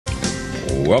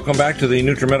Welcome back to the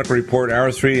Nutrimedical Report,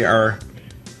 Hour 3, our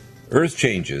Earth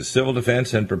Changes, Civil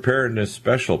Defense and Preparedness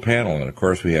Special Panel. And, of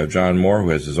course, we have John Moore, who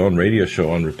has his own radio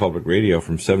show on Republic Radio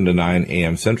from 7 to 9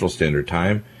 a.m. Central Standard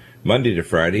Time, Monday to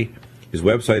Friday. His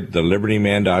website,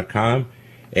 thelibertyman.com.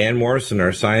 Ann Morrison,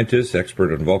 our scientist,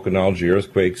 expert on volcanology,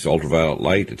 earthquakes, ultraviolet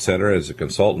light, etc., as a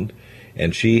consultant.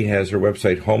 And she has her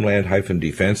website,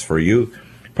 Homeland-Defense for you.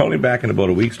 Probably back in about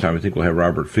a week's time, I think we'll have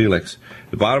Robert Felix.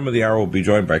 The bottom of the hour will be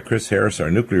joined by Chris Harris,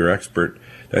 our nuclear expert.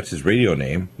 That's his radio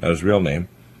name, not his real name.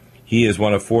 He is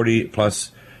one of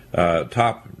 40-plus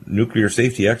top nuclear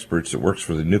safety experts that works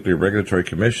for the Nuclear Regulatory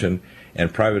Commission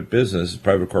and private business,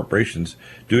 private corporations,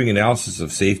 doing analysis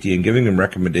of safety and giving them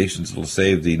recommendations that will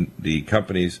save the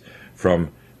companies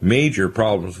from major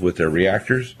problems with their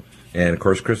reactors. And, of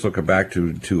course, Chris will come back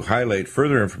to highlight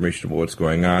further information about what's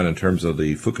going on in terms of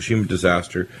the Fukushima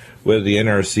disaster, whether the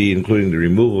NRC, including the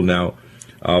removal now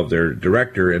of their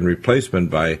director and replacement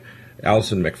by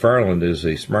Alison McFarland, is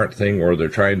a smart thing, or they're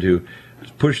trying to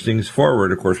push things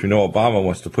forward. Of course, we know Obama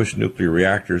wants to push nuclear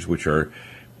reactors, which are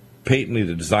patently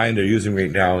the design they're using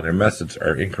right now, and their methods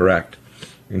are incorrect,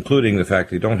 including the fact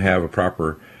they don't have a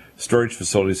proper storage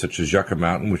facility such as Yucca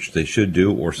Mountain, which they should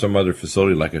do, or some other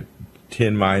facility like a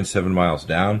tin mine 7 miles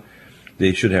down.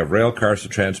 They should have rail cars to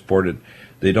transport it.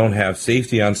 They don't have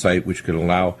safety on site, which could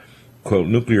allow, quote,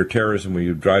 nuclear terrorism, where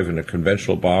you drive in a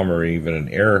conventional bomb or even an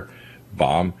air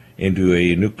bomb into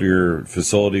a nuclear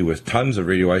facility with tons of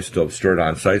radioisotopes stored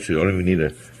on site, so you don't even need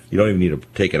to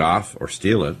take it off or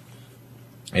steal it.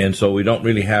 And so we don't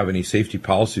really have any safety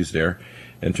policies there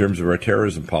in terms of our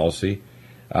terrorism policy.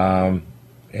 Now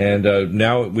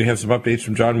we have some updates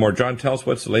from John Moore. John, tell us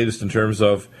what's the latest in terms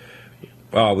of.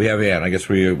 We have Ann. I guess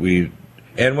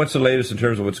Ann, what's the latest in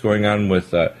terms of what's going on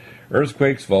with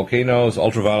earthquakes, volcanoes,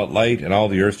 ultraviolet light, and all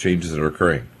the earth changes that are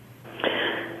occurring?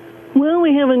 Well,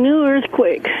 we have a new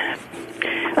earthquake.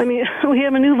 We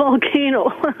have a new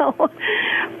volcano.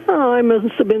 Oh, I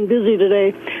must have been busy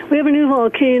today. We have a new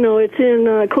volcano. It's in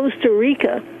Costa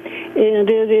Rica, and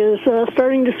it is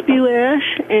starting to spew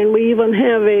ash, and we even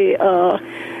have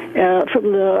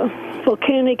from the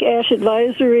Volcanic Ash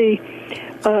Advisory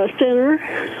Center,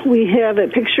 we have a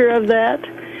picture of that,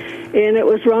 and it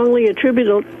was wrongly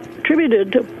attributed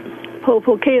to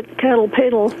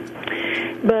Popocatépetl,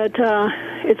 but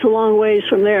it's a long ways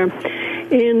from there,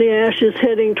 and the ash is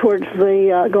heading towards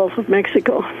the Gulf of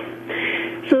Mexico.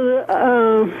 So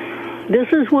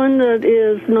this is one that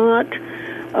is not,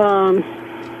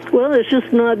 it's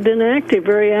just not been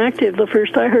very active. The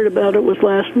first I heard about it was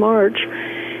last March,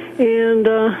 and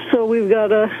so we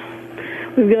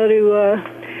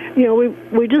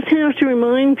just have to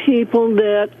remind people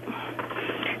that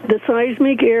the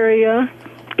seismic area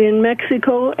in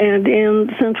Mexico and in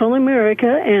Central America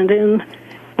and in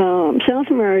South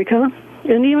America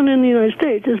and even in the United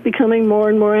States is becoming more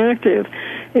and more active.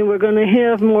 And we're going to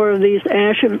have more of these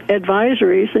ash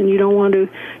advisories, and you want to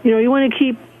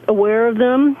keep aware of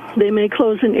them. They may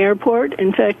close an airport.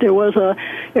 In fact, there was a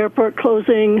airport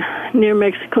closing near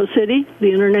Mexico City.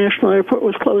 The international airport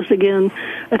was closed again,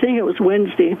 I think it was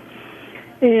Wednesday.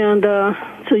 And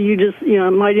so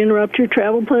it might interrupt your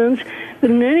travel plans.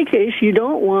 But in any case, you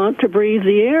don't want to breathe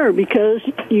the air because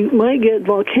you might get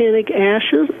volcanic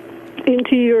ashes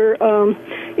into your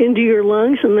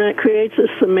lungs, and that creates a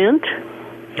cement.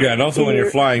 Yeah, and also when you're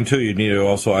flying, too, you need to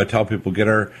also, I tell people, get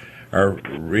our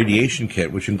radiation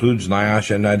kit, which includes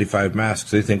NIOSH N95 masks.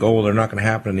 They think, they're not going to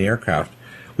happen in the aircraft.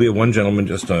 We had one gentleman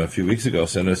just a few weeks ago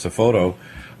send us a photo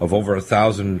of over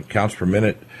 1,000 counts per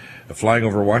minute flying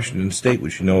over Washington State,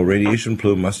 which a radiation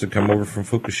plume must have come over from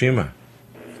Fukushima.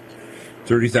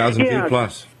 30,000 feet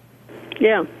plus.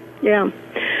 Yeah.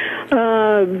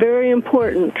 Very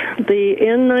important. The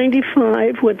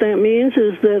N95, what that means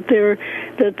is that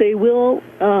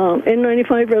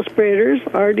N95 respirators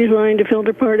are designed to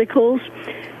filter particles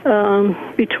down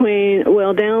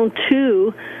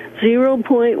to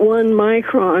 0.1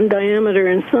 micron diameter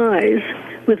in size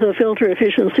with a filter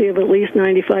efficiency of at least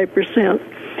 95%.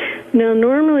 Now,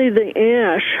 normally the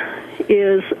ash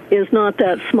is not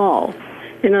that small.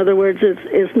 In other words,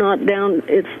 it's not down.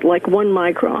 It's like 1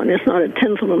 micron. It's not a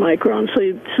tenth of a micron.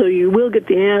 So you will get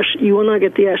the ash. You will not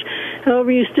get the ash.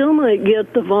 However, you still might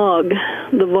get the VOG.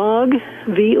 The VOG,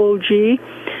 VOG,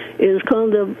 is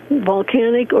called the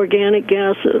volcanic organic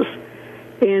gases.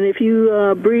 And if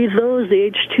you breathe those,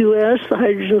 the H2S, the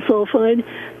hydrogen sulfide,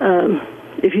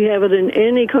 if you have it in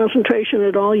any concentration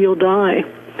at all, you'll die.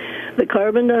 The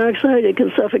carbon dioxide, it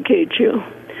can suffocate you.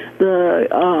 The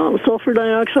sulfur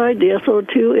dioxide, the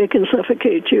SO2, it can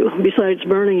suffocate you besides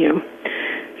burning you.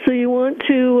 So you want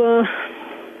to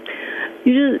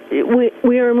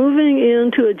we are moving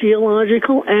into a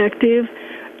geological active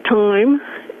time,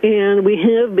 and we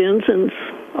have been since,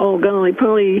 oh golly,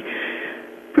 probably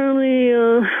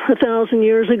 1,000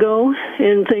 years ago,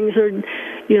 and things are,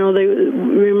 they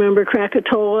remember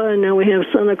Krakatoa, and now we have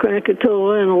Son of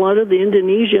Krakatoa, and a lot of the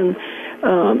Indonesian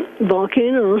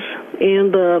volcanoes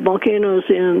and the volcanoes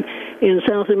in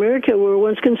South America were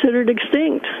once considered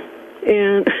extinct,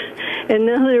 and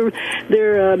now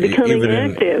they're becoming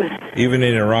active. Even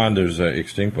in Iran, there's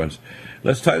extinct ones.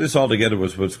 Let's tie this all together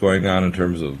with what's going on in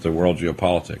terms of the world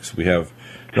geopolitics. We have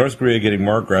North Korea getting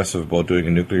more aggressive about doing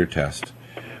a nuclear test.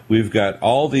 We've got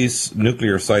all these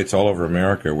nuclear sites all over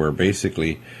America where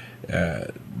basically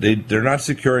they're not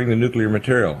securing the nuclear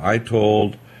material. I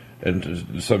told,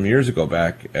 and some years ago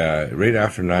back, right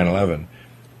after 9/11,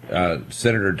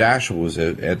 Senator Daschle was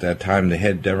at that time the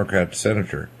head Democrat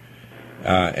senator,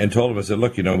 and told him, I said,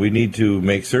 look, we need to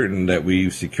make certain that we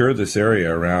secure this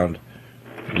area around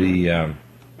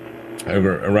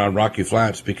around Rocky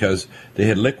Flats, because they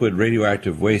had liquid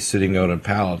radioactive waste sitting out on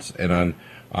pallets and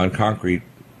on concrete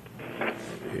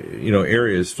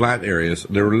areas, flat areas.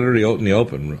 They were literally out in the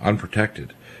open,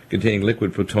 unprotected, containing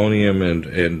liquid plutonium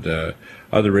and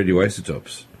other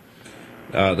radioisotopes.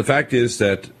 The fact is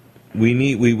that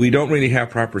we don't really have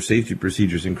proper safety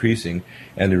procedures increasing,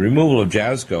 and the removal of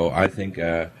Jasko, I think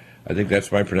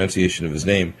that's my pronunciation of his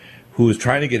name, who is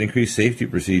trying to get increased safety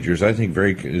procedures, I think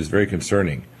is very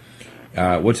concerning.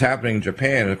 What's happening in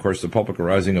Japan, of course, the public are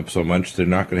rising up so much they're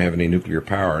not going to have any nuclear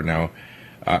power now.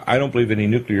 I don't believe any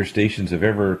nuclear stations have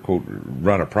ever, quote,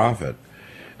 run a profit.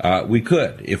 We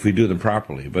could if we do them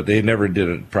properly, but they never did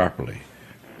it properly.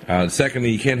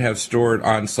 Secondly, you can't have stored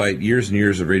on-site years and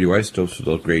years of radioisotopes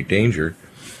without great danger.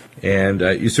 And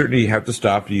you certainly have to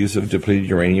stop the use of depleted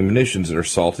uranium munitions that are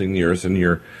salting the earth, and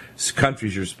your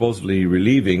countries you're supposedly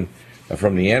relieving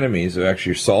from the enemies of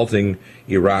actually salting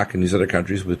Iraq and these other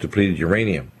countries with depleted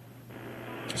uranium.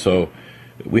 So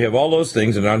we have all those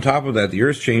things, and on top of that, the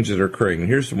earth changes are occurring. And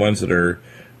here's the ones that are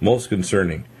most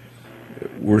concerning.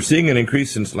 We're seeing an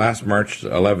increase since last March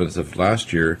 11th of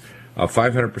last year, a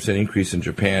 500% increase in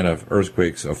Japan of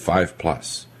earthquakes of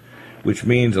 5+, which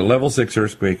means a level 6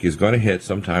 earthquake is going to hit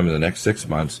sometime in the next 6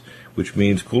 months, which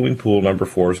means cooling pool number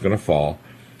 4 is going to fall.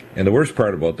 And the worst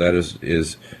part about that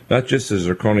is not just the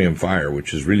zirconium fire,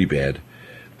 which is really bad,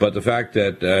 but the fact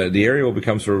that the area will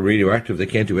become so radioactive they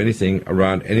can't do anything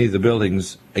around any of the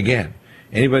buildings again.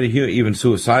 Anybody here, even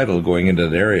suicidal, going into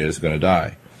that area is going to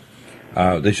die.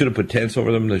 They should have put tents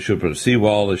over them. They should have put a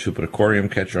seawall. They should have put a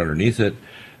corium catcher underneath it.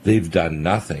 They've done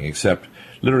nothing except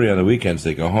literally on the weekends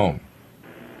they go home.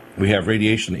 We have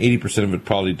radiation, 80% of it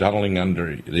probably tunneling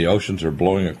under the oceans or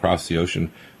blowing across the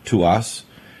ocean to us,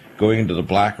 going into the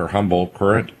Black or Humboldt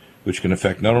Current, which can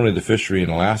affect not only the fishery in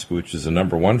Alaska, which is the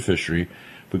 #1 fishery,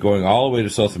 but going all the way to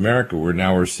South America, where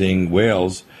now we're seeing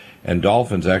whales and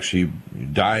dolphins actually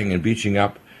dying and beaching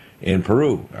up in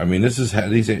Peru. I mean, this is how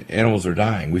these animals are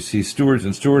dying. We see stewards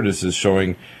and stewardesses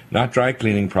showing not dry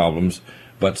cleaning problems,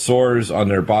 but sores on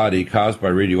their body caused by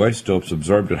radioisotopes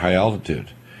absorbed at high altitude.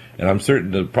 And I'm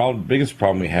certain the biggest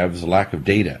problem we have is the lack of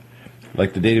data.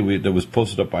 Like the data that was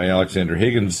posted up by Alexander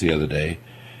Higgins the other day,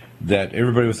 that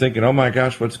everybody was thinking, oh my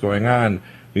gosh, what's going on?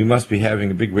 We must be having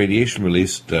a big radiation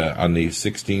released on the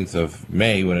 16th of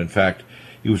May, when in fact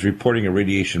he was reporting a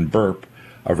radiation burp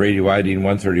of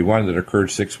radioiodine-131 that occurred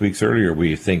 6 weeks earlier,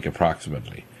 we think,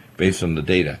 approximately, based on the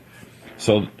data.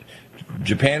 So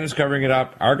Japan is covering it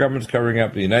up, our government's covering it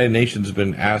up, the United Nations has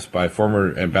been asked by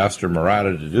former Ambassador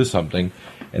Murata to do something,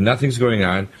 and nothing's going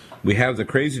on. We have the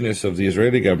craziness of the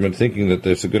Israeli government thinking that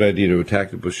it's a good idea to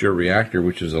attack the Bushehr reactor,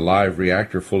 which is a live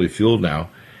reactor fully fueled now,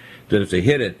 that if they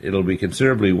hit it, it'll be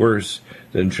considerably worse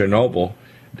than Chernobyl,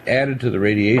 added to the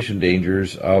radiation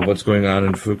dangers of what's going on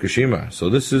in Fukushima. So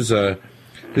this is going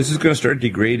to start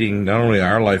degrading not only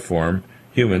our life form,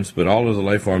 humans, but all of the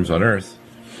life forms on Earth.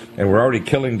 And we're already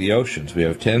killing the oceans. We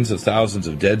have tens of thousands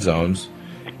of dead zones,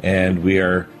 and we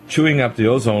are chewing up the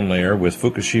ozone layer with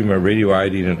Fukushima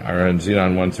radioiodine and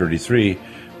xenon-133,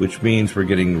 which means we're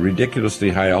getting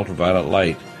ridiculously high ultraviolet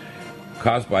light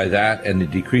caused by that and the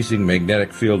decreasing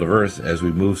magnetic field of Earth as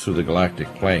we move through the galactic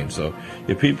plane. So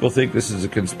if people think this is a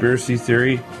conspiracy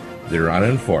theory, they're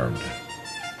uninformed.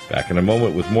 Back in a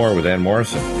moment with more with Ann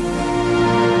Morrison.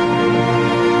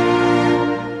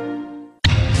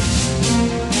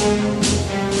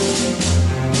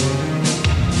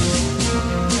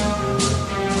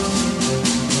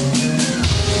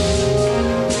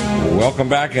 Welcome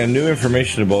back, and new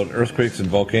information about earthquakes and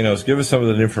volcanoes. Give us some of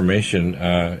that information,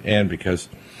 Ann, because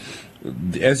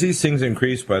as these things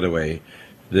increase, by the way,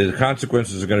 The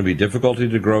consequences are going to be difficulty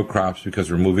to grow crops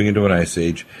because we're moving into an ice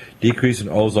age, decrease in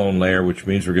ozone layer, which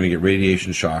means we're going to get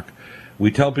radiation shock.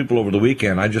 We tell people over the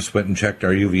weekend, I just went and checked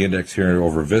our UV index here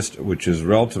over Vista, which is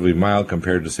relatively mild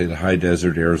compared to, say, the high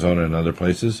desert, Arizona, and other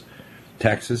places,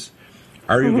 Texas.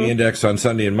 Our UV index on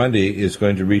Sunday and Monday is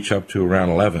going to reach up to around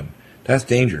 11. That's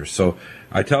dangerous. So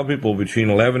I tell people between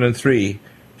 11 and 3,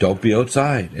 don't be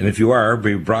outside. And if you are,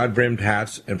 be broad-brimmed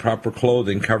hats and proper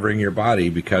clothing covering your body,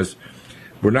 because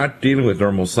we're not dealing with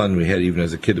normal sun we had even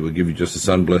as a kid that would give you just a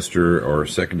sun blister or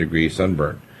second-degree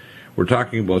sunburn. We're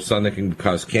talking about sun that can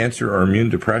cause cancer or immune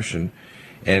depression,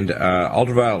 and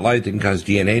ultraviolet light that can cause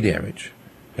DNA damage.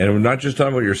 And we're not just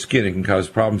talking about your skin. It can cause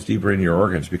problems deeper in your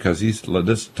organs, because this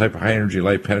type of high-energy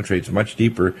light penetrates much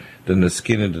deeper than the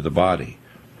skin into the body.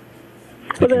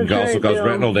 It can also cause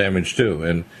retinal damage, too.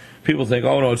 And people think,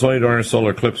 oh, no, it's only during a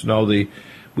solar eclipse. No,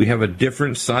 we have a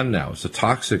different sun now. It's a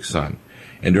toxic sun.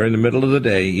 And during the middle of the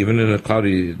day, even in a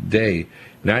cloudy day,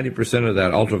 90% of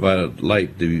that ultraviolet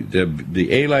light, the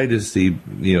A light is the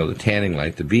tanning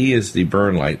light, the B is the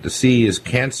burn light, the C is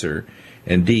cancer,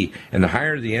 and D. And the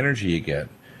higher the energy you get,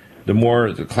 the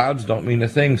more the clouds don't mean a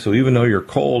thing. So even though you're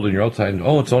cold and you're outside, and,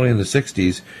 it's only in the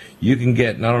 60s, you can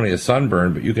get not only a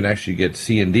sunburn, but you can actually get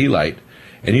C and D light,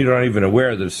 and you're not even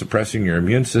aware that it's suppressing your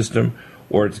immune system,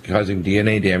 or it's causing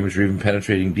DNA damage, or even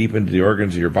penetrating deep into the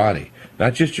organs of your body.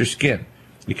 Not just your skin.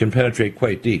 You can penetrate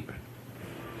quite deep.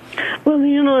 Well,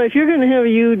 if you're going to have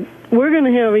we're going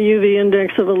to have a UV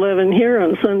index of 11 here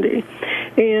on Sunday.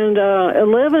 And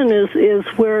 11 is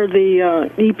where the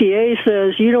EPA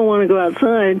says you don't want to go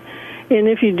outside. And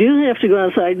if you do have to go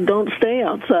outside, don't stay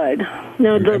outside.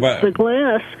 Now, the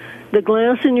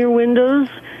glass in your windows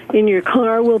in your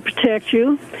car will protect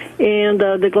you, and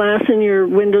the glass in your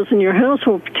windows in your house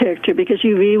will protect you, because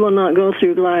UV will not go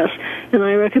through glass. And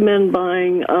I recommend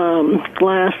buying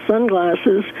glass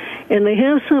sunglasses, and they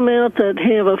have some out that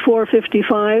have a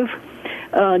 455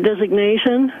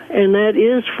 designation, and that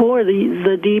is for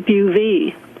the deep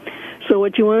UV. So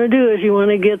what you want to do is you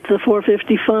want to get the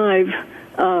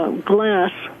 455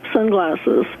 glass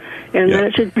sunglasses, and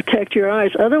that should protect your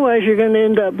eyes. Otherwise, you're going to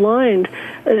end up blind.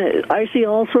 I see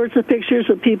all sorts of pictures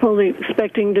of people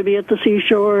expecting to be at the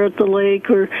seashore, at the lake,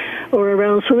 or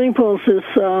around swimming pools this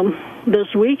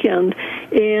weekend,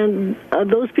 and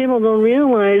those people don't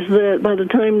realize that by the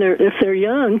time if they're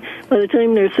young, by the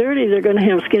time they're 30, they're going to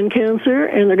have skin cancer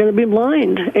and they're going to be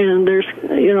blind. And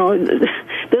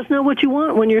that's not what you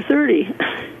want when you're 30.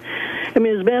 I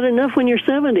mean, it's bad enough when you're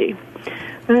 70.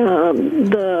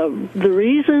 The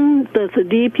reason that the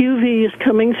deep UV is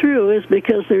coming through is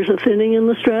because there's a thinning in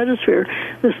the stratosphere.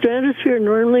 The stratosphere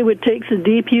normally would take the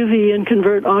deep UV and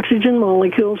convert oxygen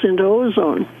molecules into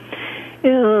ozone.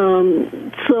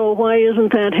 So why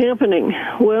isn't that happening?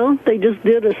 Well, they just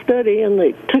did a study, and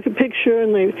they took a picture,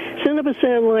 and they sent up a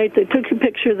satellite. They took a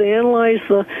picture, they analyzed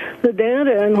the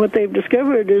data, and what they've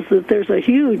discovered is that there's a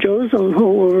huge ozone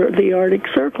hole over the Arctic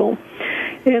Circle.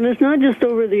 And it's not just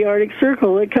over the Arctic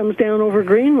Circle, it comes down over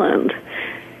Greenland.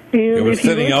 And it's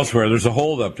thinning elsewhere. There's a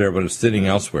hole up there, but it's thinning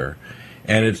elsewhere.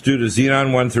 And it's due to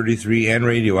xenon-133 and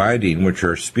radioiodine, which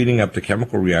are speeding up the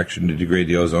chemical reaction to degrade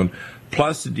the ozone,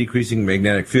 plus the decreasing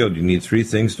magnetic field. You need three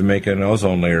things to make an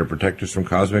ozone layer to protect us from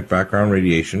cosmic background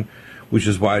radiation, which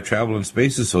is why travel in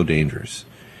space is so dangerous.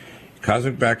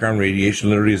 Cosmic background radiation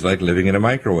literally is like living in a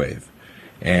microwave.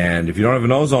 And if you don't have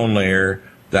an ozone layer,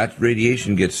 that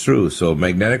radiation gets through. So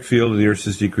magnetic field of the Earth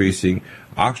is decreasing.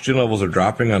 Oxygen levels are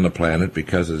dropping on the planet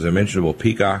because, as I mentioned, we'll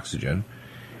peak oxygen.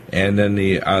 And then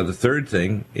the third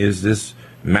thing is this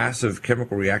massive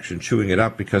chemical reaction chewing it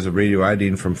up because of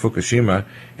radioiodine from Fukushima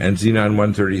and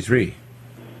xenon-133.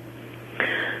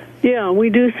 Yeah, we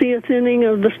do see a thinning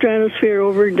of the stratosphere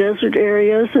over desert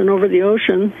areas and over the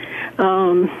ocean.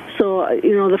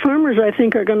 The farmers, I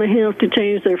think, are going to have to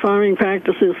change their farming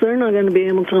practices. They're not going to be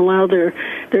able to allow their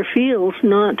fields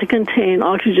not to contain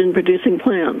oxygen-producing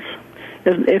plants.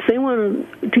 If they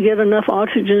want to get enough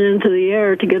oxygen into the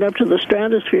air to get up to the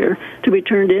stratosphere to be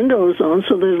turned into ozone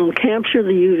so that it'll capture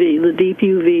the UV, the deep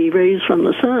UV rays from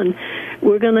the sun,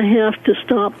 we're going to have to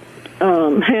stop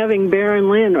having barren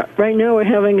land. Right now we're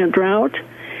having a drought,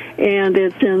 and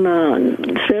it's in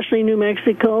especially New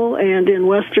Mexico and in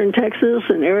western Texas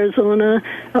and Arizona,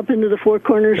 up into the Four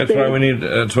Corners states.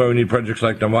 That's why we need projects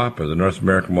like NWAPA, the North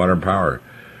American Water and Power.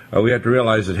 We have to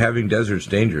realize that having deserts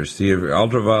is dangerous. The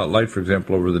ultraviolet light, for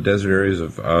example, over the desert areas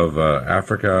of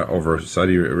Africa, over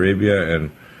Saudi Arabia,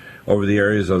 and over the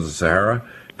areas of the Sahara.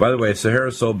 By the way, Sahara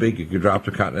is so big you could drop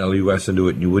the continental U.S. into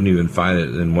it and you wouldn't even find it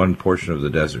in one portion of the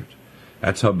desert.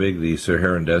 That's how big the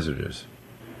Saharan desert is.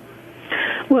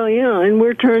 Well, yeah, and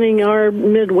we're turning our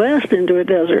Midwest into a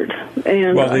desert.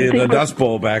 And well, the Dust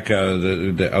Bowl back of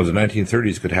the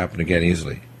 1930s could happen again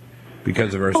easily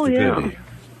because of our stupidity.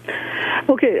 Yeah.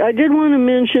 Okay, I did want to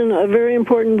mention a very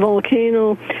important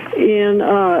volcano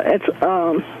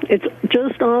it's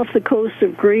just off the coast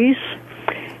of Greece,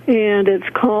 and it's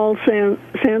called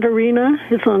Santorini.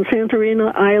 It's on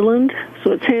Santorini Island,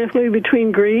 so it's halfway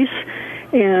between Greece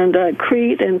and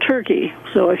Crete and Turkey.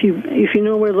 So if you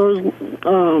know where those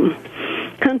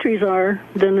countries are,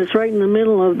 then it's right in the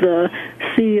middle of the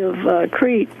Sea of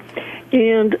Crete.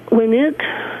 And when it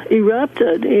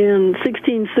erupted in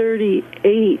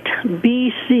 1638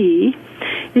 BC,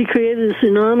 it created a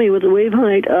tsunami with a wave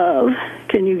height of,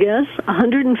 can you guess,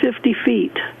 150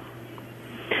 feet.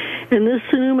 And this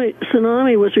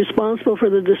tsunami was responsible for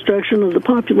the destruction of the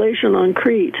population on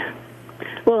Crete.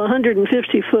 Well, a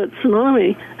 150-foot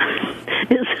tsunami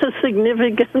is a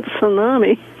significant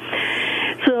tsunami.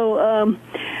 So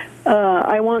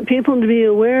I want people to be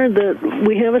aware that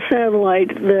we have a satellite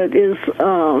that is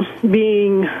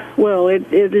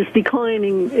it is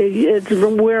declining. It's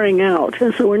wearing out,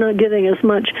 and so we're not getting as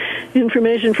much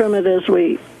information from it as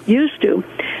we used to.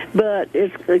 But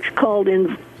it's called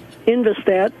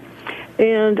Invastat,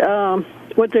 and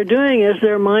what they're doing is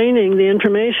they're mining the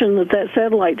information that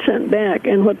satellite sent back,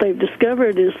 and what they've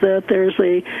discovered is that there's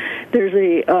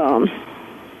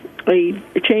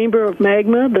a chamber of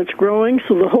magma that's growing,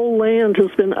 so the whole land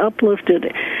has been uplifted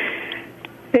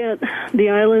at the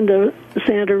island of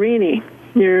Santorini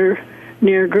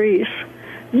near Greece.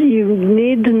 You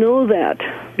need to know that,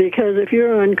 because if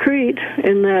you're on Crete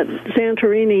and that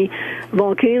Santorini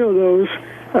volcano goes,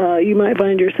 you might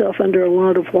find yourself under a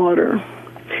lot of water.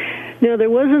 Now,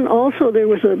 there was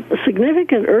a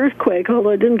significant earthquake, although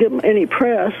it didn't get any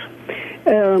press.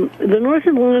 The North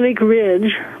Atlantic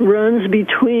Ridge runs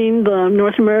between the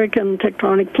North American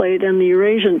tectonic plate and the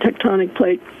Eurasian tectonic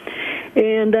plate,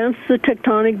 and that's the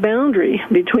tectonic boundary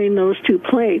between those two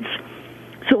plates.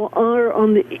 So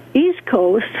on the East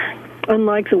Coast,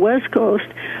 unlike the West Coast,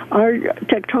 our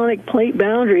tectonic plate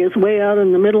boundary is way out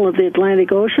in the middle of the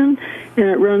Atlantic Ocean, and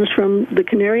it runs from the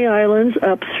Canary Islands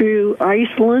up through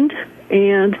Iceland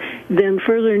and then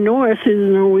further north through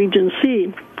the Norwegian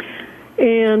Sea.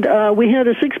 And we had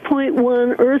a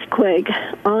 6.1 earthquake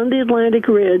on the Atlantic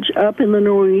Ridge up in the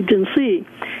Norwegian Sea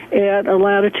at a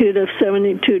latitude of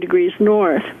 72 degrees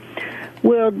north.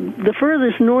 Well, the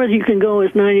furthest north you can go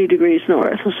is 90 degrees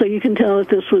north, so you can tell that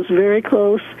this was very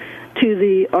close to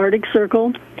the Arctic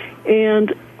Circle.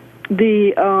 And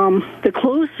the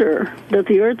closer that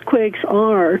the earthquakes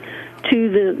are to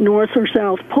the North or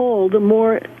South Pole, the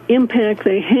more impact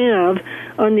they have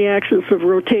on the axis of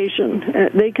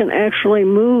rotation. They can actually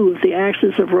move the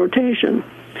axis of rotation.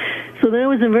 So that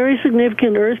was a very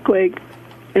significant earthquake,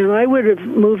 and I would have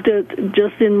moved it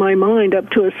just in my mind up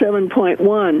to a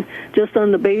 7.1, just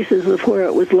on the basis of where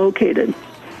it was located.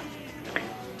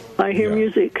 I hear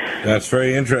music. That's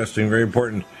very interesting, very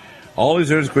important. All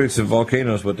these earthquakes and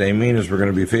volcanoes, what they mean is we're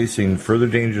going to be facing further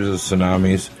dangers of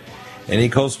tsunamis. Any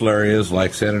coastal areas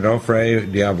like San Onofre,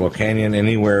 Diablo Canyon,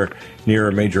 anywhere near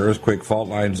a major earthquake fault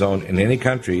line zone in any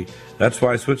country, that's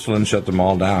why Switzerland shut them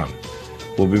all down.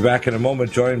 We'll be back in a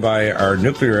moment, joined by our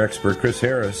nuclear expert, Chris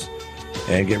Harris,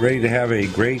 and get ready to have a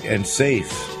great and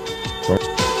safe...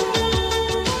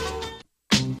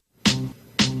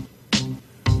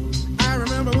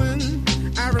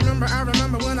 I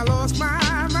remember when I lost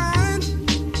my mind.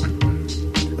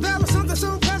 There was something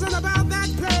so pleasant about that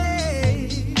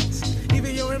place.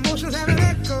 Even your emotions have an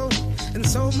echo in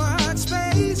so much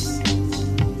space.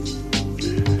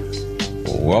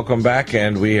 Welcome back,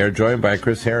 and we are joined by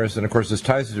Chris Harris, and of course this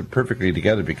ties it perfectly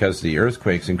together because the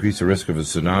earthquakes increase the risk of a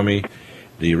tsunami,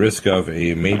 the risk of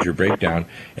a major breakdown.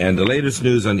 And the latest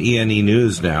news on ENE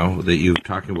News now that you're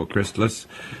talking about, Chris, let's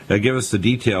give us the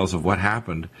details of what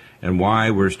happened and why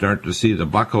we're starting to see the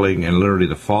buckling and literally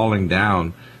the falling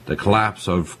down, the collapse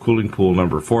of cooling pool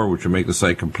number 4, which will make the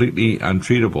site completely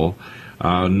untreatable.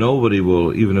 Nobody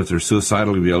will, even if they're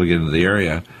suicidal, be able to get into the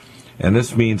area. And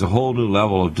this means a whole new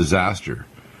level of disaster.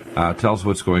 Tell us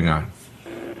what's going on.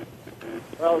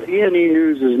 Well, ENE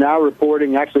News is now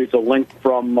reporting. Actually, it's a link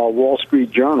from Wall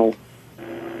Street Journal.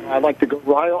 I like to go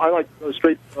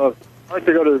straight. I like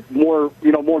to go to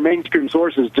more mainstream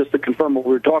sources just to confirm what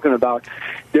we were talking about.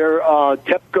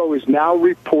 TEPCO is now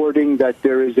reporting that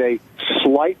there is a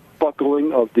slight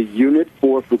buckling of the Unit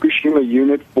 4, Fukushima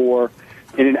Unit 4,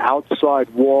 in an outside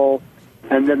wall.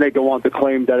 And then they go on to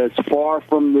claim that it's far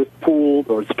from the pool,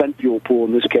 or spent fuel pool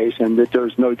in this case, and that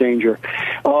there's no danger.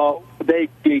 They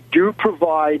do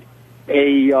provide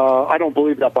I don't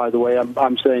believe that, by the way.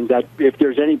 I'm saying that if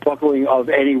there's any buckling of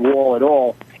any wall at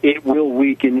all, it will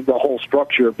weaken the whole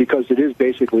structure because it is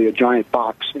basically a giant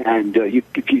box. And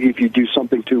if you do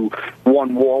something to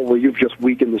one wall, well, you've just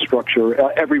weakened the structure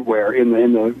everywhere in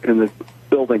the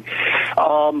building.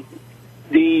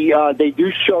 They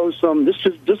do show some. This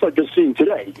I've just seen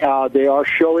today. They are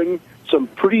showing some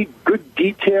pretty good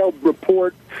detailed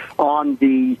report on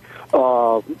the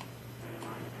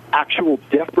actual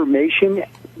deformation,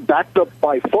 backed up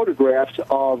by photographs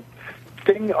of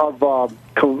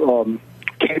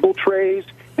cable trays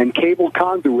and cable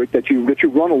conduit that you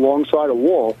run alongside a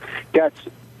wall that's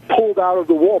pulled out of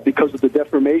the wall because of the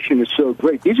deformation is so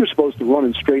great. These are supposed to run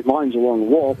in straight lines along the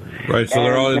wall. Right, so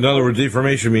they're all, in other words,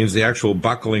 deformation means the actual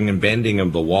buckling and bending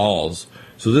of the walls.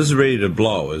 So this is ready to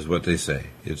blow, is what they say.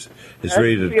 It's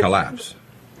ready to collapse.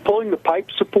 Pulling the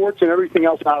pipe supports and everything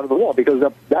else out of the wall because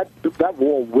that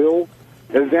wall will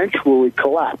eventually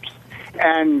collapse.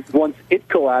 And once it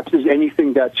collapses,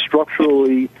 anything that's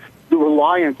structurally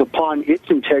reliant upon its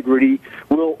integrity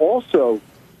will also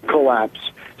collapse.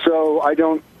 So I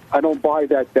don't buy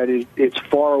that it's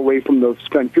far away from the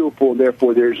spent fuel pool, and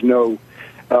therefore there's no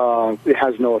it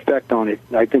has no effect on it.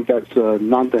 I think that's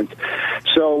nonsense.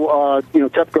 So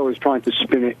TEPCO is trying to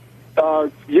spin it.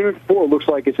 Unit 4 looks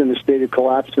like it's in a state of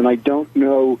collapse, and I don't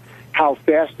know how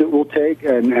fast it will take,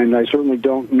 and I certainly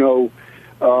don't know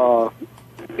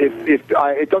if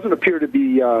it doesn't appear to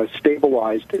be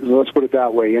stabilized. Let's put it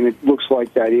that way. And it looks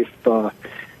like that if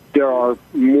there are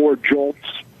more jolts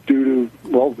due to,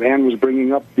 well, Van was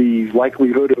bringing up the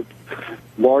likelihood of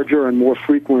larger and more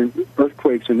frequent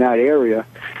earthquakes in that area.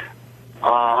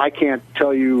 I can't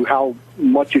tell you how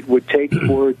much it would take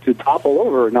for it to topple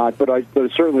over or not, but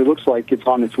it certainly looks like it's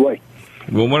on its way.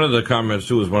 Well, one of the comments,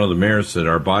 too, was one of the mayors said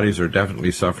our bodies are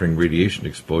definitely suffering radiation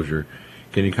exposure.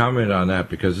 Can you comment on that?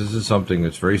 Because this is something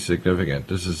that's very significant.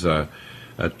 This is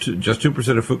just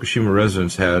 2% of Fukushima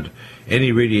residents had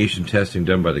any radiation testing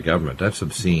done by the government. That's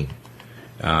obscene.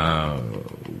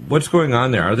 What's going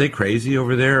on there? Are they crazy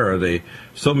over there? Are they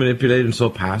so manipulated and so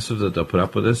passive that they'll put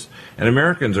up with this? And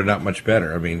Americans are not much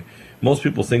better. I mean, most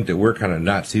people think that we're kind of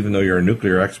nuts, even though you're a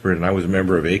nuclear expert, and I was a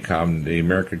member of ACOM, the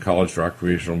American College for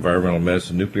Occupational Environmental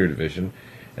Medicine Nuclear Division,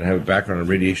 and have a background in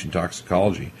radiation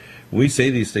toxicology. When we say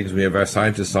these things, we have our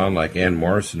scientists on, like Ann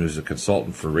Morrison, who's a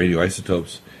consultant for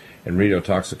radioisotopes and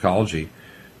radiotoxicology.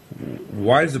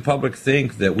 Why does the public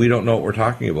think that we don't know what we're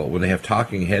talking about when they have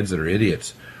talking heads that are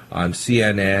idiots on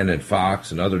CNN and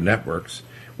Fox and other networks,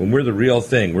 when we're the real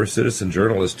thing? We're citizen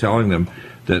journalists telling them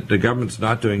that the government's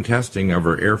not doing testing of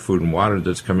our air, food, and water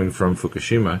that's coming from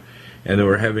Fukushima, and that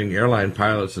we're having airline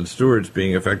pilots and stewards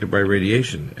being affected by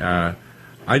radiation.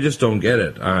 I just don't get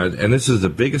it. And this is the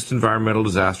biggest environmental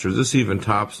disaster. This even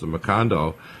tops the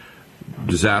Macondo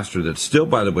disaster that's still,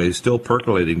 by the way, still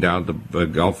percolating down the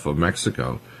Gulf of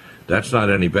Mexico. That's not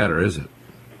any better, is it?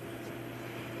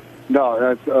 No,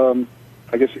 that's.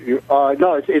 I guess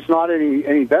no, it's not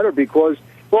any better because.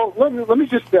 Well, let me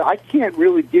just. I can't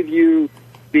really give you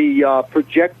the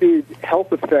projected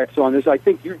health effects on this. I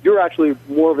think you're actually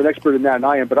more of an expert in that than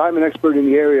I am, but I'm an expert in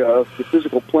the area of the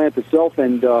physical plant itself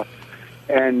and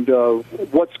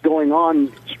what's going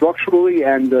on structurally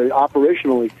and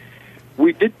operationally.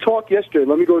 We did talk yesterday.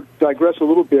 Let me digress a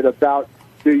little bit about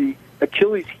the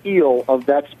Achilles heel of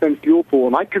that spent fuel pool,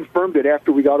 and I confirmed it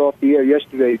after we got off the air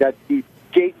yesterday that the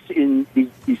gates in the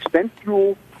spent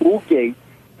fuel pool gate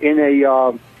in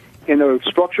a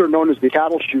structure known as the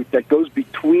cattle chute that goes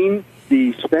between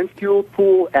the spent fuel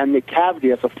pool and the cavity,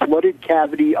 that's a flooded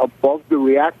cavity above the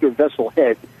reactor vessel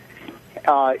head,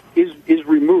 is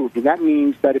removed, and that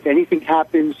means that if anything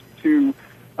happens to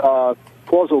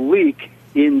cause a leak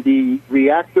in the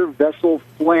reactor vessel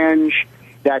flange,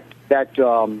 that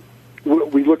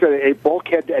we looked at a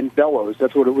bulkhead and bellows,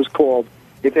 that's what it was called.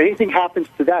 If anything happens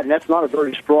to that, and that's not a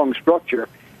very strong structure,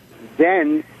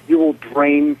 then you will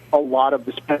drain a lot of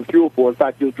the spent fuel pool. In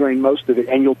fact, you'll drain most of it,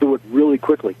 and you'll do it really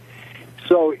quickly.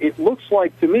 So it looks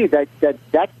like to me that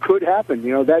could happen,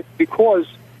 that because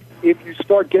if you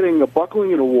start getting a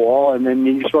buckling in a wall and then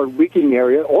you start leaking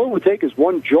area, all it would take is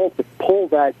one jolt to pull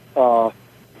that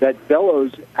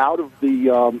bellows out of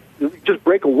the, just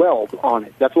break a weld on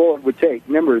it. That's all it would take.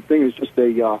 Remember, the thing is just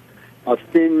a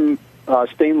thin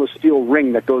stainless steel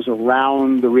ring that goes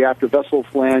around the reactor vessel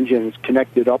flange and is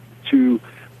connected up to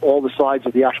all the sides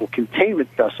of the actual containment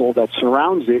vessel that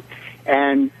surrounds it,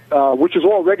 and which has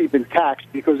already been taxed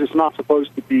because it's not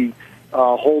supposed to be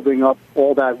holding up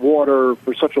all that water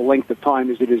for such a length of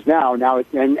time as it is now.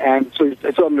 And so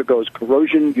it's undergoes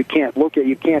corrosion. You can't look at.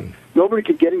 Nobody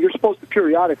can get in. You're supposed to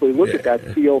periodically look at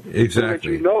that seal, exactly, so that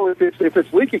you know if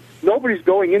it's leaking. Nobody's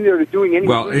going in there to doing anything.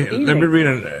 Well, let me read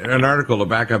an article to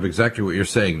back up exactly what you're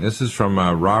saying. This is from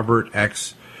Robert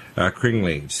X.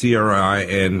 Kringley,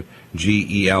 Kringley.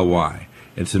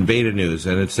 It's in Beta News,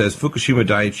 and it says Fukushima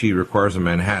Daiichi requires a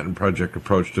Manhattan Project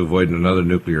approach to avoid another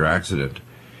nuclear accident.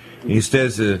 He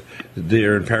says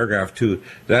there in paragraph 2,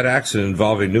 that accident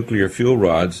involving nuclear fuel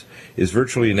rods is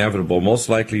virtually inevitable, most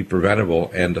likely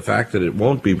preventable, and the fact that it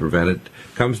won't be prevented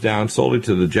comes down solely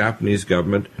to the Japanese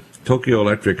government, Tokyo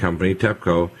Electric Company,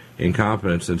 TEPCO,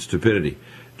 incompetence and stupidity.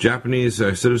 Japanese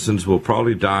citizens will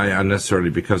probably die unnecessarily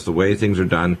because the way things are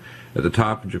done at the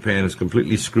top of Japan is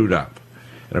completely screwed up.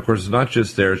 And of course, it's not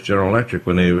just there, it's General Electric.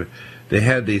 When they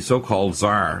had the so-called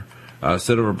czar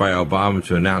sent over by Obama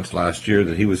to announce last year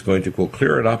that he was going to, quote,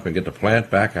 clear it up and get the plant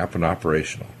back up and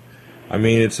operational. I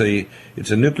mean, it's a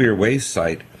nuclear waste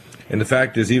site. And the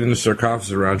fact is, even the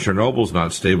sarcophagus around Chernobyl is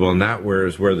not stable, and that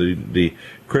is where the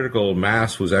critical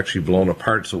mass was actually blown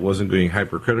apart, so it wasn't going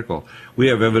hypercritical. We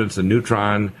have evidence of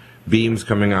neutron beams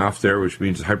coming off there, which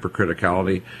means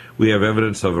hypercriticality. We have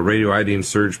evidence of a radioiodine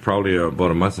surge probably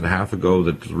about a month and a half ago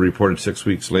that was reported 6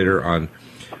 weeks later on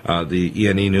the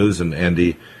ENE News and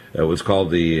the what's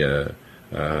called the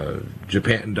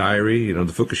Japan Diary, the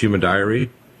Fukushima Diary.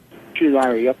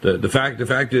 Yep. The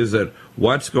fact is that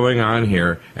what's going on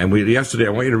here, and yesterday, I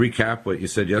want you to recap what you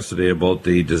said yesterday about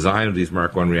the design of these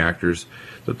Mark I reactors.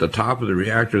 At the top of the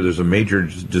reactor, there's a major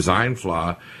design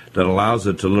flaw that allows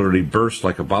it to literally burst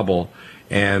like a bubble,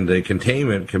 and the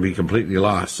containment can be completely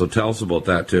lost. So tell us about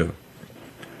that too.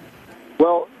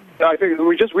 Well, I think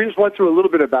we just went through a little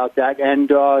bit about that, and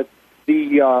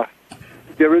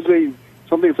there is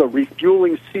something that's a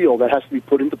refueling seal that has to be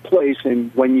put into place,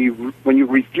 and when you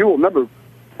refuel, remember,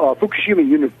 Fukushima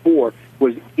Unit 4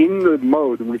 was in the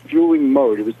refueling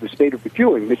mode. It was the state of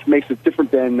refueling, which makes it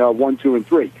different than 1, 2, and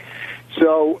 3.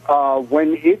 So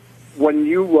when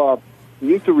you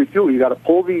need to refuel, you got to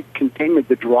pull the containment,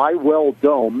 the dry well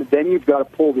dome. Then you've got to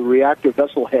pull the reactor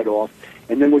vessel head off,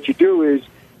 and then what you do is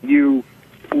you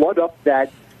flood up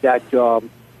that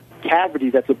cavity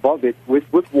that's above it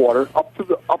with water up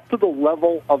to the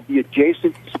level of the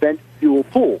adjacent spent fuel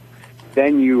pool.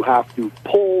 Then you have to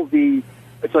pull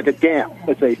it's like a dam.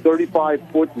 It's a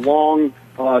 35-foot long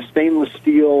stainless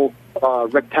steel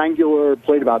rectangular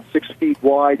plate about 6 feet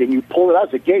wide, and you pull it out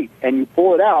as a gate, and you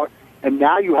pull it out, and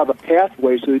now you have a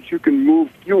pathway so that you can move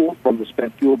fuel from the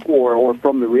spent fuel pool or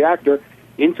from the reactor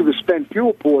into the spent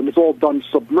fuel pool, and it's all done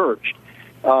submerged.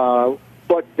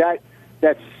 But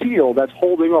that seal that's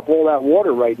holding up all that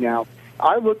water right now,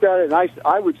 I looked at it and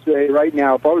I would say right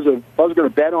now, if I was going to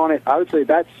bet on it, I would say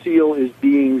that seal is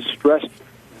being stressed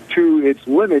to its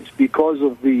limits because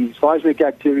of the seismic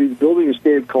activity, the building in a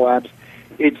state of collapse.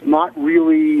 It's not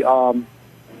really,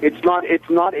 it's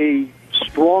not a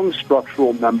strong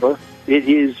structural member.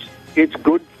 It's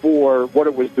good for what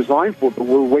it was designed for, but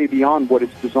we're way beyond what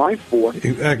it's designed for.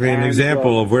 Exactly. An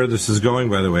example of where this is going,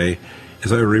 by the way,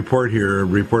 as I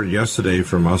reported yesterday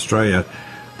from Australia,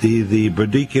 the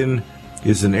Deagle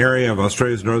is an area of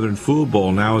Australia's northern food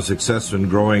bowl now is successful in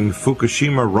growing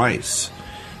Fukushima rice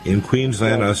in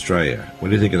Queensland, Australia. What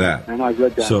do you think of that? And I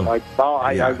read that. So,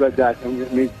 I read that.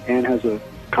 Ann has a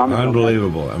comment.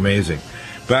 Unbelievable. Amazing.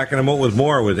 Back in a moment with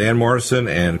more with Ann Morrison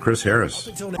and Chris Harris.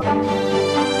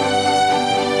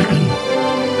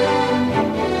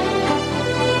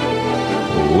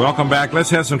 Welcome back.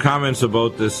 Let's have some comments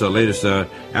about this latest.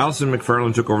 Alison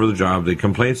McFarland took over the job. The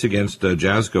complaints against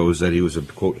Jasko is that he was,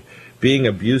 quote, being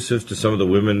abusive to some of the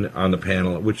women on the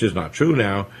panel, which is not true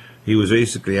now. He was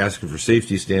basically asking for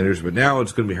safety standards, but now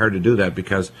it's going to be hard to do that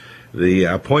because the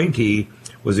appointee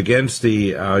was against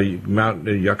the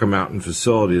Yucca Mountain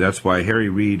facility. That's why Harry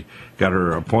Reid got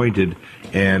her appointed,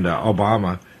 and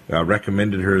Obama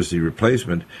recommended her as the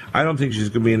replacement. I don't think she's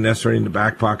going to be necessarily in the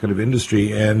back pocket of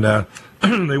industry, and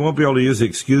they won't be able to use the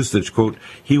excuse that, quote,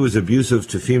 he was abusive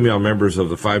to female members of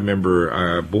the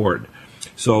 5-member board.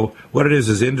 So what it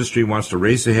is industry wants to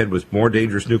race ahead with more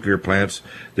dangerous nuclear plants.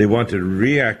 They want to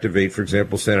reactivate, for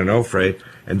example, San Onofre,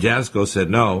 and Jasko said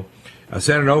no.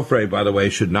 San Onofre, by the way,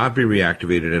 should not be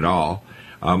reactivated at all.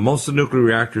 Most of the nuclear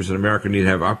reactors in America need to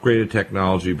have upgraded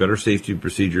technology, better safety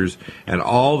procedures, and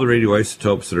all the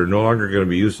radioisotopes that are no longer going to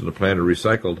be used in the plant or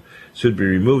recycled should be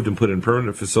removed and put in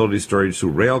permanent facility storage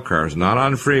through rail cars, not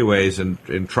on freeways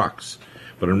and trucks,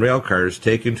 but in rail cars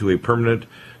taken to a permanent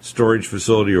storage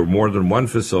facility or more than one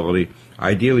facility,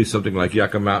 ideally something like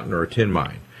Yucca Mountain or a tin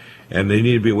mine. and they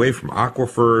need to be away from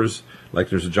aquifers. Like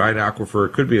there's a giant aquifer,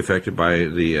 it could be affected by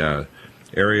the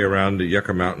area around the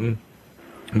Yucca Mountain,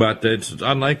 but it's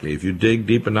unlikely. If you dig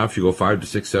deep enough, you go 5 to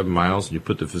 6, 7 miles, and you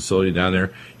put the facility down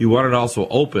there. You want it also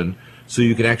open so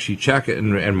you can actually check it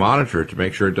and monitor it to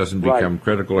make sure it doesn't become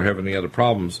critical or have any other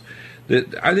problems.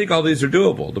 I think all these are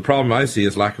doable. The problem I see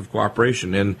is lack of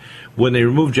cooperation. And when they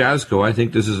remove JASCO, I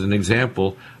think this is an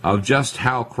example of just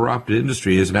how corrupt the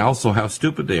industry is and also how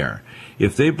stupid they are.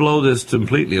 If they blow this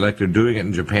completely like they're doing it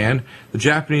in Japan, the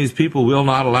Japanese people will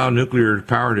not allow nuclear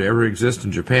power to ever exist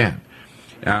in Japan.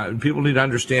 People need to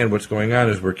understand what's going on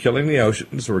is we're killing the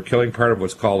oceans, we're killing part of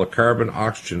what's called a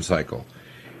carbon-oxygen cycle.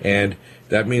 And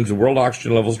that means the world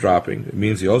oxygen level is dropping. It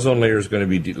means the ozone layer is going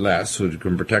to be less, so you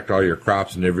can protect all your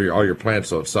crops and all your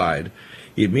plants outside.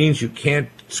 It means you can't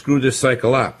screw this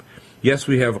cycle up. Yes,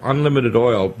 we have unlimited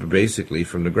oil, basically,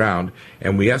 from the ground,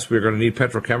 and yes, we're going to need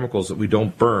petrochemicals that we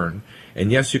don't burn.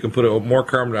 And yes, you can put more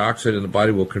carbon dioxide in the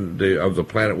body of the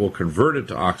planet will convert it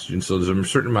to oxygen, so there's a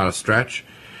certain amount of stretch.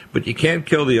 But you can't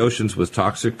kill the oceans with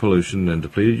toxic pollution and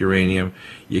depleted uranium.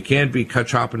 You can't be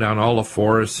chopping down all the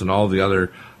forests and all the other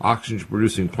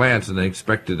oxygen-producing plants and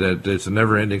expect that it's a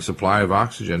never-ending supply of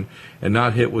oxygen and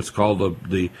not hit what's called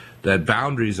that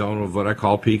boundary zone of what I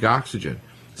call peak oxygen.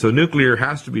 So nuclear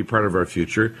has to be part of our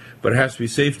future, but it has to be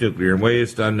safe nuclear. And the way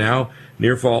it's done now,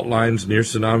 near fault lines, near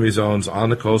tsunami zones, on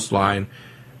the coastline,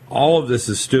 all of this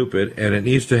is stupid, and it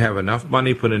needs to have enough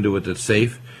money put into it that's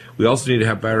safe. We also need to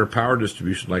have better power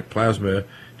distribution, like plasma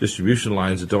distribution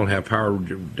lines that don't have power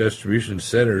distribution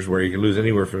centers where you can lose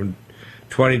anywhere from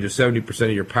 20 to 70%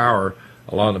 of your power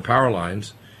along the power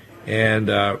lines. And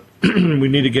we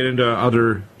need to get into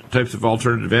other types of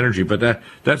alternative energy, but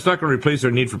that's not going to replace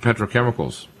our need for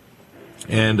petrochemicals.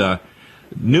 And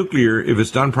nuclear, if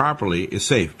it's done properly, is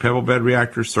safe. Pebble bed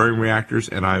reactors, thorium reactors,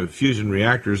 and fusion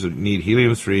reactors that need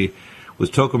helium-3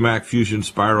 with tokamak fusion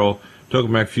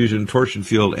tokamak fusion torsion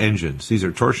field engines. These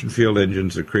are torsion field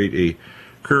engines that create a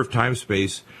curved time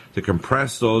space to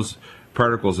compress those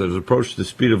particles that approach the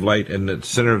speed of light in the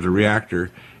center of the reactor,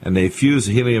 and they fuse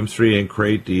the helium-3 and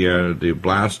create the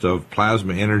blast of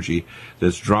plasma energy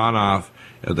that's drawn off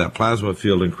that plasma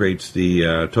field and creates the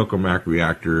tokamak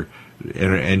reactor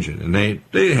engine. And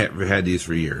they have had these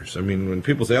for years. I mean, when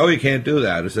people say, "Oh, you can't do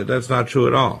that," I said that's not true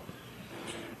at all.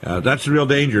 That's the real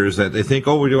danger, is that they think,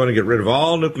 oh, we want to get rid of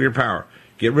all nuclear power.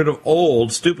 Get rid of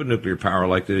old, stupid nuclear power,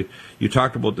 like you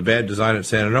talked about the bad design at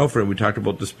San Onofre, and we talked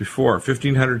about this before.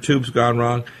 1,500 tubes gone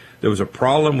wrong. There was a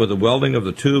problem with the welding of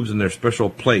the tubes and their special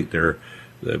plate. They're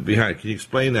behind. Can you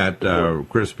explain that,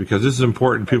 Chris? Because this is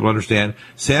important. People understand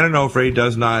San Onofre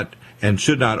does not and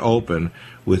should not open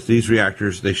with these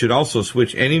reactors. They should also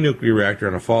switch any nuclear reactor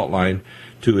on a fault line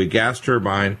to a gas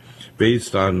turbine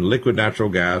based on liquid natural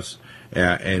gas,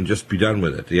 and just be done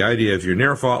with it. The idea, if you're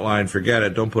near a fault line, forget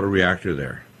it, don't put a reactor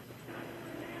there.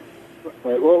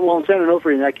 Right. Well, in San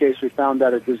Onofre, in that case, we found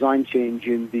that a design change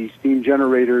in the steam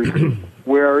generators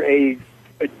where a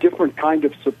different kind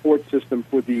of support system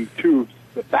for the tubes,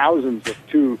 the thousands of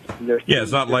tubes. Yeah,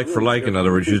 it's not like for like, in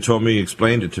other words. You told me, you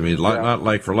explained it to me, not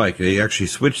like for like. They actually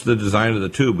switched the design of the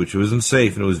tube, which wasn't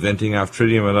safe, and it was venting off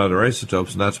tritium and other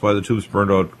isotopes, and that's why the tubes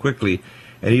burned out quickly,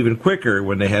 and even quicker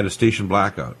when they had a station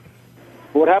blackout.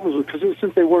 What happens was, because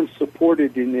since they weren't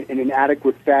supported in an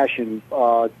adequate fashion,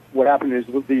 what happened is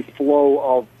the flow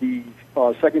of the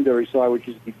secondary side, which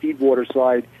is the feed water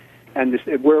side, and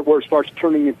where it starts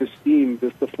turning into steam,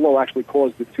 the flow actually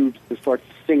caused the tubes to start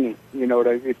singing.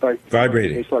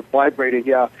 Vibrating. They start vibrating,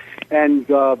 yeah. And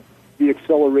the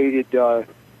accelerated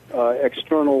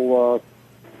external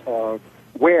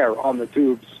wear on the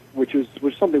tubes, which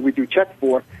was something we do check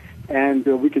for. And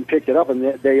we can pick it up, and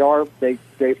they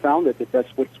found that that's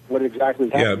what exactly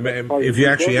happened. Yeah, if you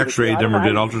actually X-rayed them or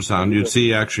did ultrasound, you'd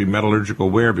see actually metallurgical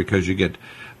wear, because you get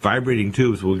vibrating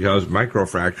tubes will cause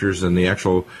microfractures in the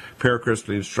actual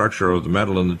paracrystalline structure of the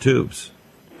metal in the tubes.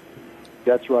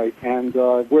 That's right, and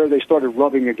where they started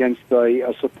rubbing against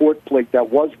a support plate that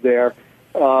was there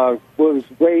was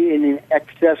way in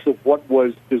excess of what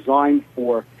was designed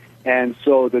for. And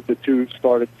so that the tubes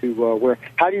started to wear.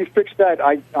 How do you fix that?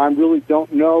 I really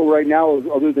don't know right now,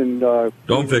 other than...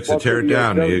 don't fix it, tear it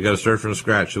down. You got to start from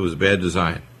scratch. It was a bad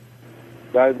design.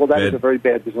 That is a very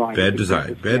bad design. Bad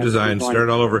design. Start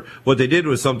all over. What they did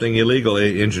was something illegal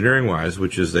engineering-wise,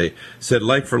 which is they said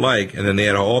like for like, and then they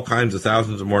had all kinds of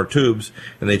thousands of more tubes,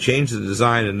 and they changed the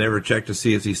design and never checked to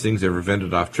see if these things ever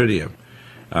vented off tritium.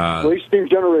 Each steam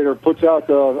generator puts out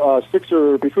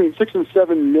between 6 and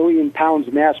 7 million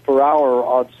pounds mass per hour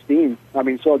of steam. I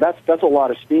mean, so that's a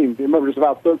lot of steam. Remember, it's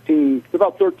about 13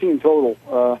 total.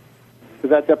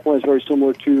 that definitely is very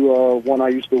similar to one I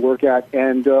used to work at.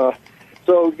 And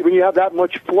so when you have that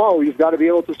much flow, you've got to be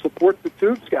able to support the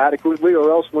tubes adequately, or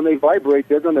else when they vibrate,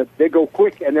 they go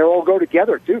quick, and they all go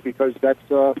together too, because that's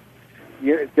the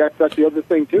other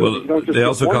thing too. Well, you don't just they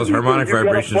also cause harmonic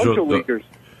vibrations.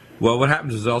 Well, what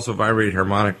happens is they also vibrate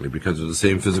harmonically because of the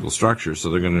same physical structure,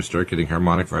 so they're going to start getting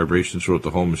harmonic vibrations throughout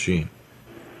the whole machine.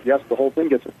 Yes, the whole thing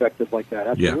gets affected like that.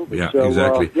 Absolutely. Yeah, so,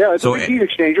 exactly. It's a big heat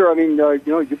exchanger. I mean,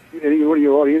 anyone in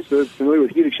your audience is familiar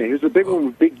with heat exchangers. It's a big one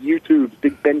with big U-tubes,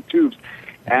 big bent tubes,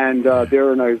 and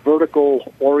they're in a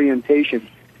vertical orientation,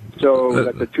 so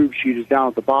that the tube sheet is down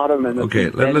at the bottom and the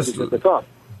bend is at the top.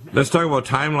 Let's talk about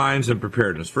timelines and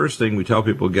preparedness. First thing, we tell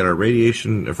people get our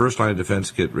first line of defense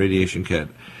kit, radiation kit.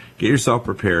 Get yourself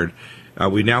prepared.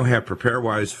 We now have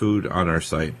PrepareWise food on our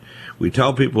site. We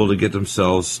tell people to get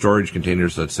themselves storage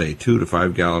containers, let's say 2 to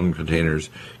 5 gallon containers.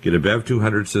 Get a BEV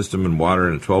 200 system and water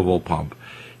and a 12-volt pump.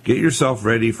 Get yourself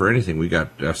ready for anything. We got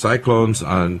cyclones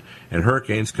and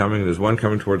hurricanes coming. There's one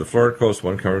coming toward the Florida coast,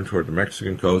 one coming toward the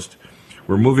Mexican coast.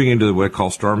 We're moving into what I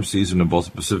call storm season in both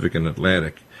the Pacific and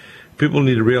Atlantic. People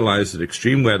need to realize that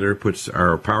extreme weather puts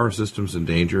our power systems in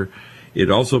danger.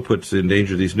 It also puts in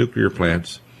danger these nuclear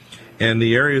plants. And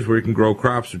the areas where you can grow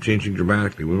crops are changing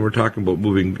dramatically. When we're talking about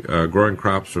moving, growing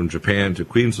crops from Japan to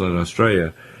Queensland and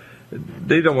Australia,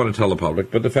 they don't want to tell the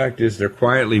public, but the fact is they're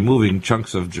quietly moving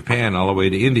chunks of Japan all the way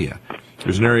to India.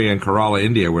 There's an area in Kerala,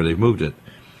 India, where they've moved it.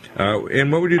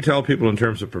 And what would you tell people in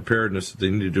terms of preparedness that they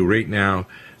need to do right now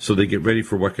so they get ready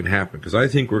for what can happen? Because I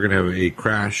think we're going to have a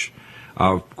crash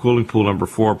of cooling pool number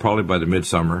 4 probably by the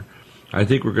midsummer. I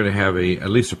think we're going to have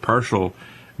at least a partial,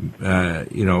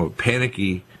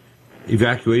 panicky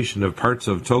evacuation of parts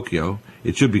of Tokyo.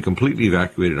 It should be completely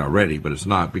evacuated already, but it's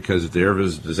not, because if there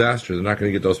is a disaster, they're not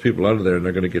going to get those people out of there, and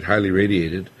they're going to get highly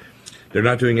radiated. They're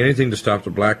not doing anything to stop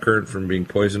the black current from being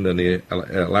poisoned in the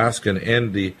Alaskan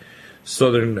and the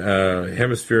southern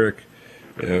hemispheric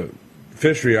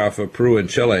fishery off of Peru and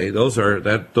Chile. Those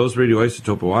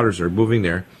radioisotope waters are moving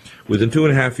there. Within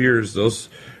 2.5 years, those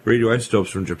radioisotopes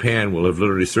from Japan will have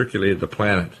literally circulated the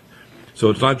planet. So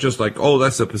it's not just like, oh,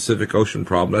 that's a Pacific Ocean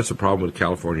problem, that's a problem with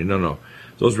California. No.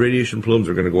 Those radiation plumes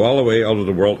are going to go all the way out of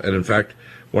the world, and in fact,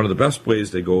 one of the best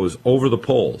ways they go is over the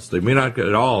poles. They may not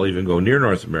at all even go near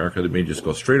North America. They may just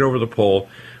go straight over the pole,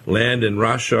 land in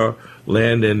Russia,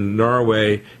 land in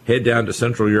Norway, head down to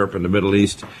Central Europe and the Middle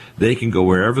East. They can go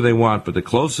wherever they want, but the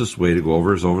closest way to go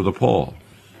over is over the pole.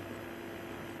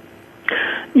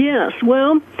 Yes,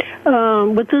 well,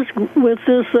 with this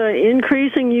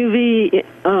increasing UV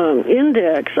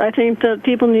index, I think that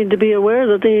people need to be aware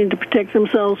that they need to protect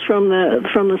themselves from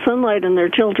the sunlight, and their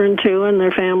children too, and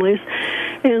their families.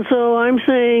 And so I'm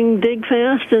saying dig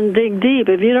fast and dig deep.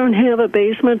 If you don't have a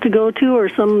basement to go to or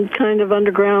some kind of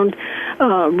underground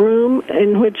room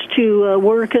in which to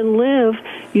work and live,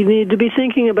 you need to be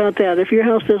thinking about that. If your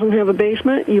house doesn't have a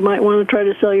basement, you might want to try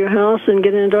to sell your house and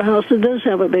get into a house that does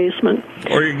have a basement.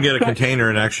 Or you can get a container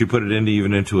and actually put it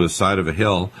into a side of a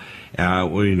hill. For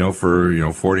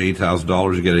 $4,000 to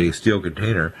 $8,000, you get a steel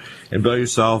container and build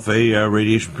yourself a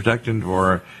radiation protectant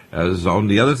or a zone.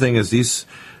 The other thing is these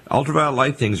ultraviolet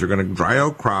light things are going to dry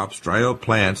out crops, dry out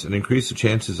plants, and increase the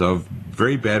chances of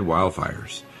very bad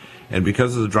wildfires. And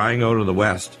because of the drying out of the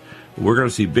west, we're going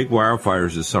to see big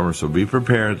wildfires this summer. So be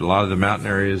prepared. A lot of the mountain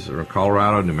areas, or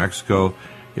Colorado, New Mexico,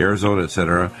 Arizona,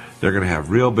 etc., they're going to have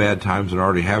real bad times and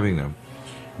already having them.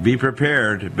 Be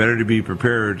prepared. Better to be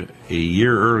prepared a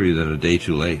year early than a day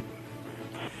too late.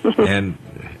 And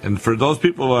for those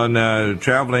people on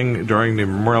traveling during the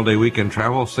Memorial Day weekend,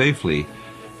 travel safely.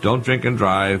 Don't drink and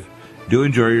drive. Do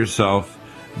enjoy yourself.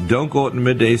 Don't go out in the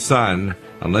midday sun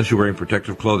unless you're wearing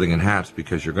protective clothing and hats,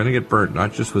 because you're going to get burnt,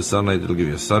 not just with sunlight that'll give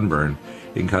you a sunburn.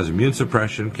 It can cause immune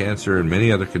suppression, cancer, and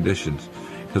many other conditions,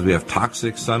 because we have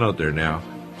toxic sun out there now.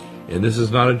 And this is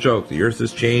not a joke. The earth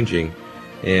is changing,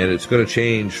 and it's going to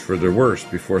change for the worse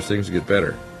before things get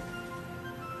better.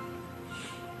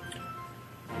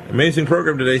 Amazing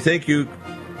program today. Thank you,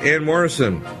 Ann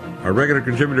Morrison, our regular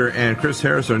contributor, and Chris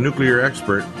Harris, our nuclear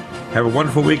expert. Have a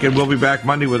wonderful weekend. We'll be back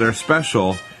Monday with our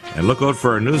special, and look out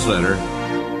for our newsletter.